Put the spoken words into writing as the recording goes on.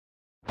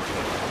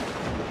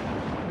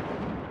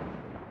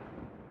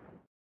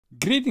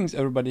Greetings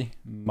everybody,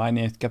 my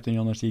name is Captain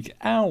HonorSeeker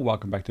and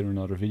welcome back to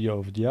another video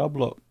of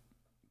Diablo.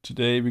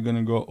 Today we're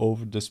gonna go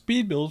over the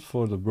speed build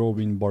for the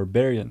WhirlWind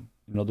Barbarian.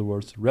 In other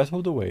words, Wrath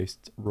of the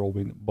Waste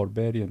WhirlWind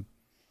Barbarian.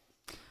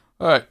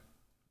 Alright,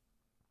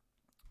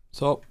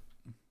 so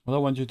what I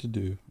want you to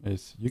do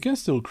is, you can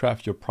still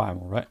craft your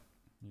primal, right?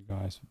 You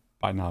guys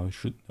by now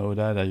should know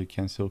that you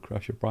can still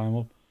craft your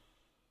primal.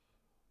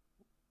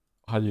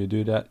 How do you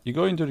do that? You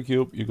go into the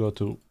cube, you go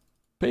to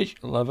page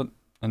 11,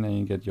 and then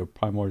you get your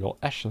primordial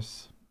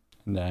ashes,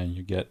 and then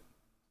you get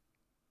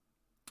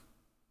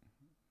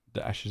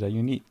the ashes that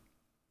you need.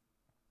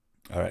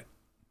 Alright.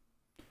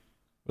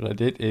 What I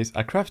did is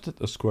I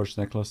crafted a scourge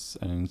necklace,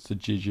 and it's a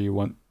GG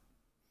one.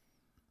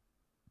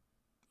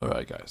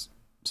 Alright guys,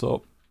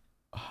 so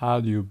how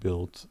do you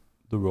build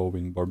the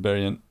WhirlWind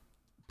Barbarian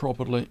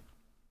properly?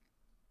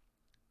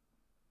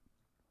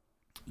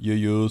 You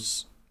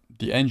use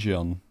the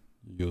engine,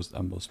 you use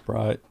Emboss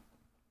Pride,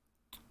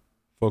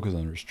 focus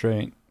and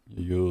restraint.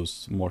 You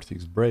use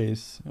Morthic's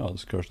Brace, the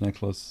Scourge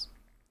Necklace.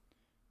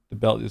 The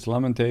belt is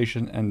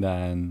Lamentation, and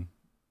then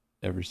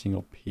every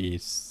single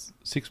piece,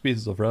 6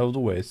 pieces of Wrath of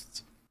the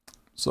Waste.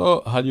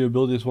 So how do you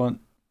build this one?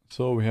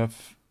 So we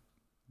have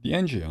the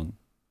engine,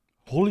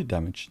 holy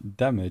damage,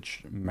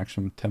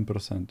 maximum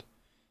 10%.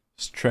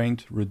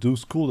 Strength,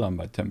 reduce cooldown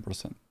by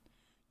 10%.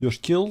 Your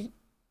skill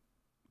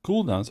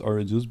cooldowns are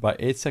reduced by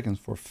 8 seconds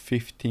for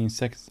 15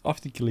 seconds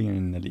after killing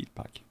an elite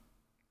pack.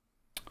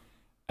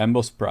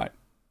 Emboss Pride.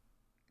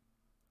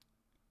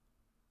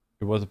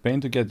 It was a pain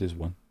to get this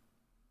one,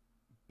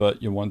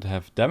 but you want to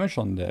have damage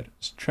on there.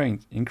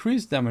 Strength,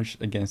 increase damage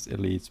against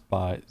elites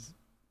by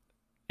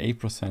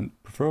 8%,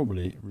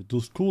 preferably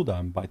reduce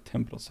cooldown by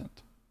 10%.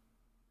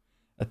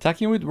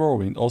 Attacking with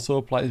WhirlWind also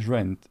applies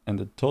Rend, and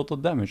the total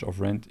damage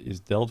of Rend is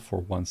dealt for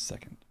 1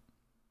 second.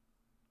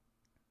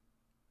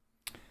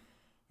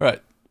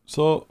 Alright,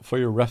 so for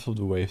your Wrath of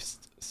the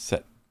Waste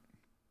set,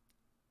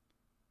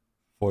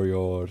 for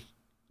your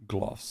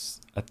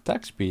gloves,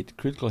 attack speed,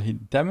 critical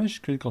hit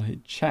damage, critical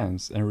hit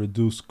chance, and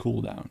reduce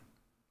cooldown.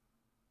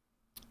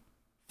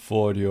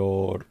 For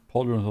your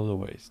Pauldrons of the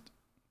Waste,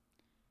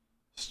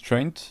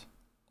 strength,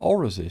 all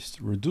resist,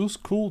 reduce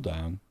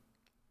cooldown,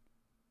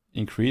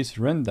 increase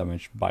rend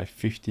damage by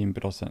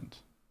 15%.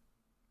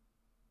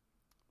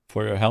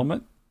 For your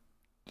helmet,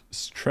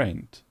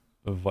 strength,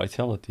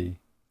 vitality,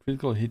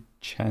 critical hit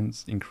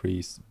chance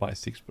increase by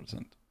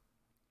 6%.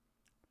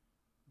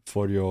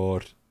 For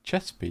your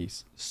chest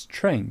piece,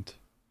 strength,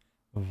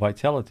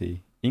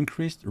 vitality,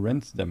 increased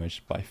rend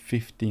damage by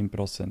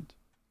 15%.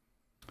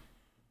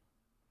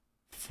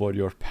 For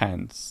your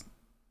pants,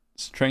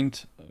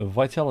 strength,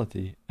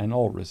 vitality, and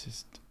all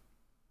resist.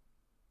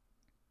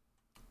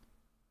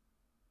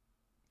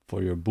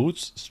 For your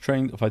boots,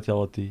 strength,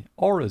 vitality,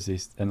 all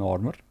resist, and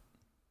armor.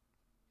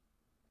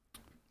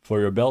 For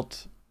your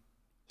belt,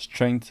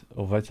 strength,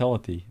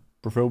 vitality,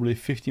 preferably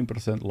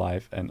 15%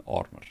 life, and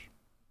armor.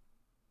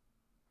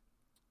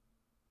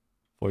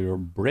 For your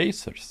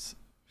bracers,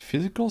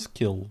 physical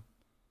skill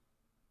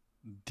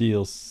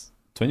deals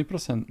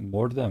 20%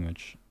 more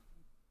damage,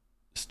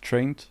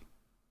 strength,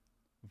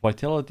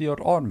 vitality or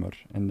armor,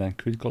 and then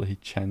critical hit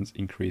chance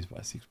increased by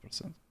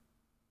 6%.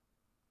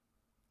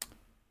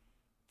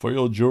 For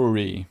your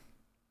jewelry,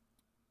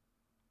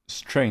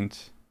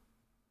 strength,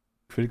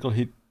 critical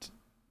hit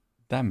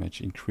damage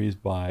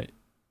increased by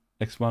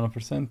X amount of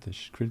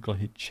percentage, critical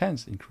hit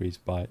chance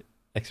increased by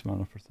X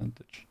amount of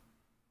percentage.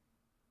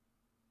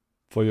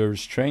 For your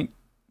restraint,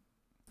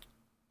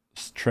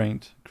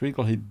 strength,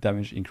 critical hit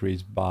damage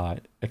increased by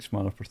X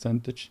amount of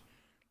percentage,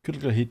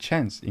 critical hit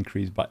chance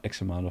increased by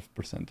X amount of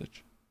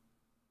percentage.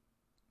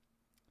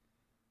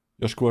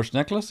 Your Scourge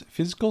Necklace,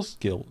 physical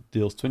skill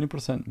deals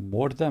 20%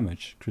 more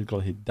damage,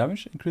 critical hit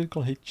damage, and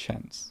critical hit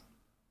chance.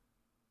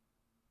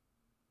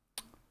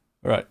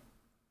 Alright.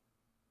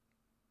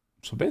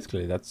 So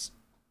basically that's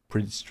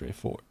pretty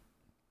straightforward.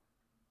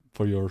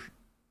 For your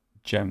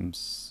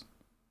gems,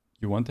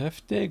 you want to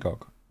have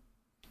Daegok.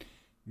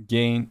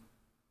 Gain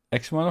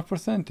X amount of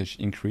percentage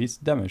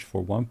increased damage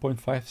for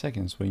 1.5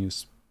 seconds when you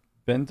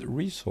spend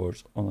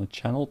resource on a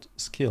channeled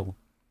skill.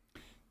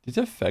 This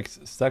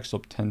effect stacks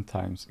up 10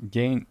 times.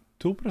 Gain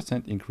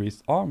 2%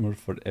 increased armor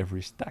for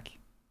every stack.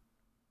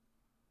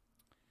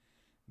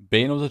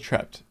 Bane of the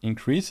Trapped.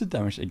 Increase the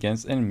damage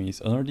against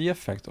enemies under the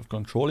effect of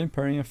control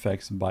impairing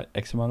effects by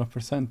X amount of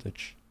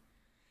percentage.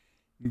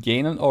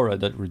 Gain an aura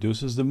that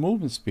reduces the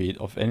movement speed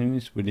of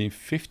enemies within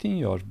 15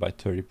 yards by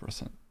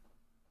 30%.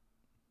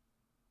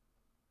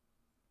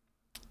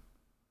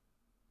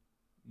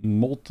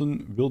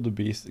 Molten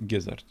Wildebeest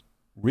Gizzard.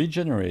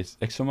 Regenerates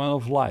X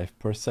amount of life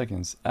per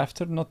second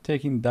after not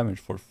taking damage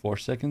for 4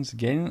 seconds.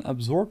 Gain an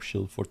absorb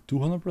shield for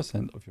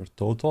 200% of your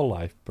total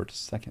life per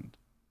second.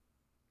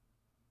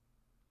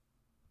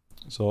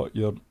 So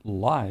your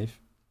life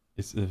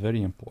is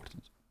very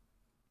important,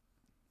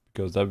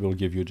 because that will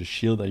give you the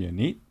shield that you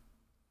need,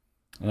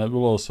 and that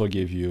will also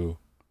give you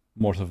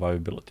more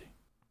survivability.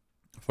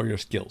 For your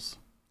skills,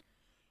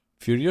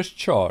 Furious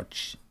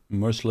Charge,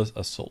 Merciless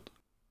Assault.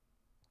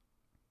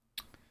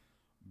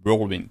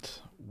 WhirlWind.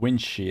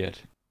 Wind Shear,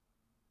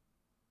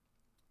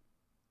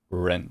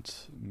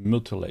 Rent,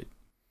 Mutilate,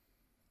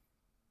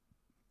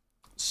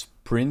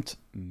 Sprint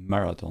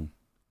Marathon,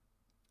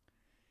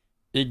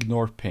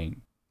 Ignore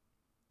Pain,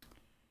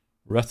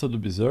 Rest of the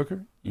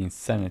Berserker,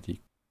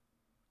 Insanity.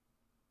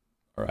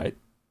 Alright,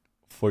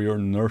 for your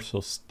Nurse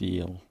of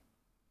Steel,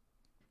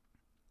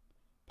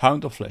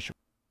 Pound of Flesh,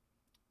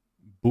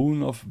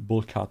 Boon of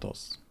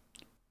Bulkatos,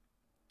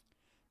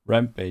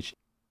 Rampage.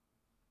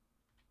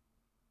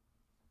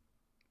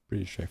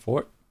 Pretty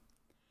straightforward.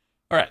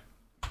 Alright,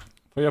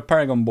 for your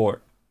Paragon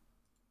board,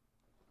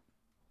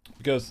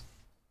 because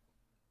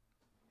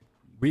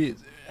we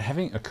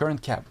having a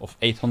current cap of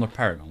 800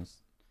 Paragons,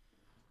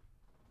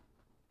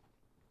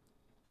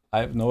 I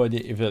have no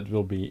idea if that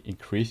will be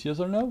increased, yes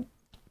or no,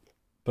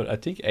 but I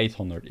think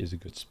 800 is a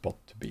good spot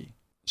to be.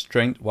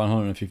 Strength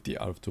 150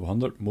 out of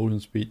 200,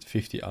 movement speed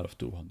 50 out of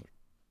 200.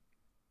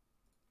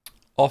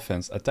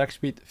 Offense, attack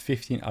speed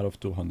 15 out of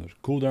 200,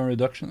 cooldown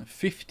reduction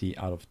 50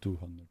 out of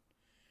 200.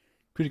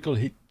 Critical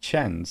hit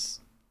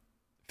chance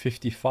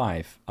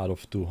 55 out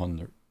of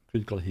 200.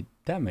 Critical hit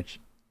damage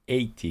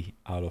 80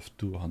 out of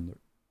 200.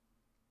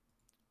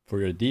 For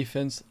your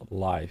defense,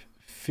 life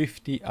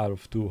 50 out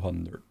of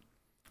 200.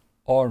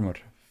 Armor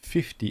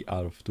 50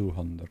 out of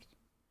 200.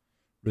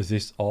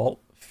 Resist all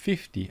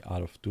 50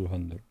 out of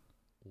 200.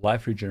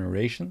 Life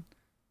regeneration,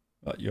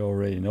 you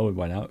already know it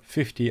by now,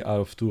 50 out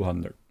of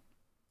 200.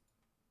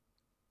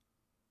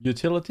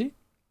 Utility,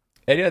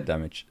 area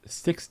damage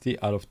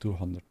 60 out of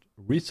 200.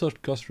 Resource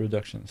cost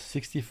reduction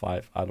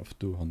 65 out of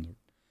 200.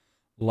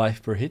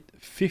 Life per hit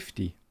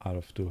 50 out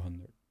of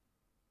 200.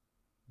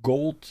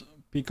 Gold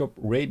pickup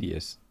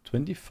radius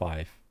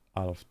 25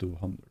 out of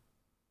 200.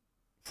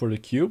 For the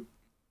cube,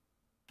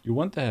 you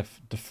want to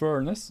have the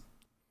Furnace,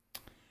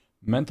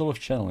 Mantle of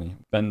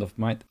Channeling, Band of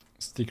Might.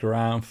 Stick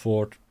around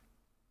for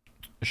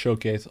a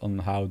showcase on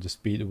how the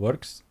speed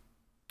works.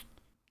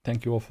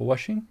 Thank you all for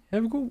watching.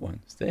 Have a good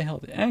one. Stay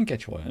healthy and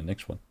catch you all in the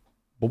next one.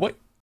 Bye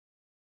bye.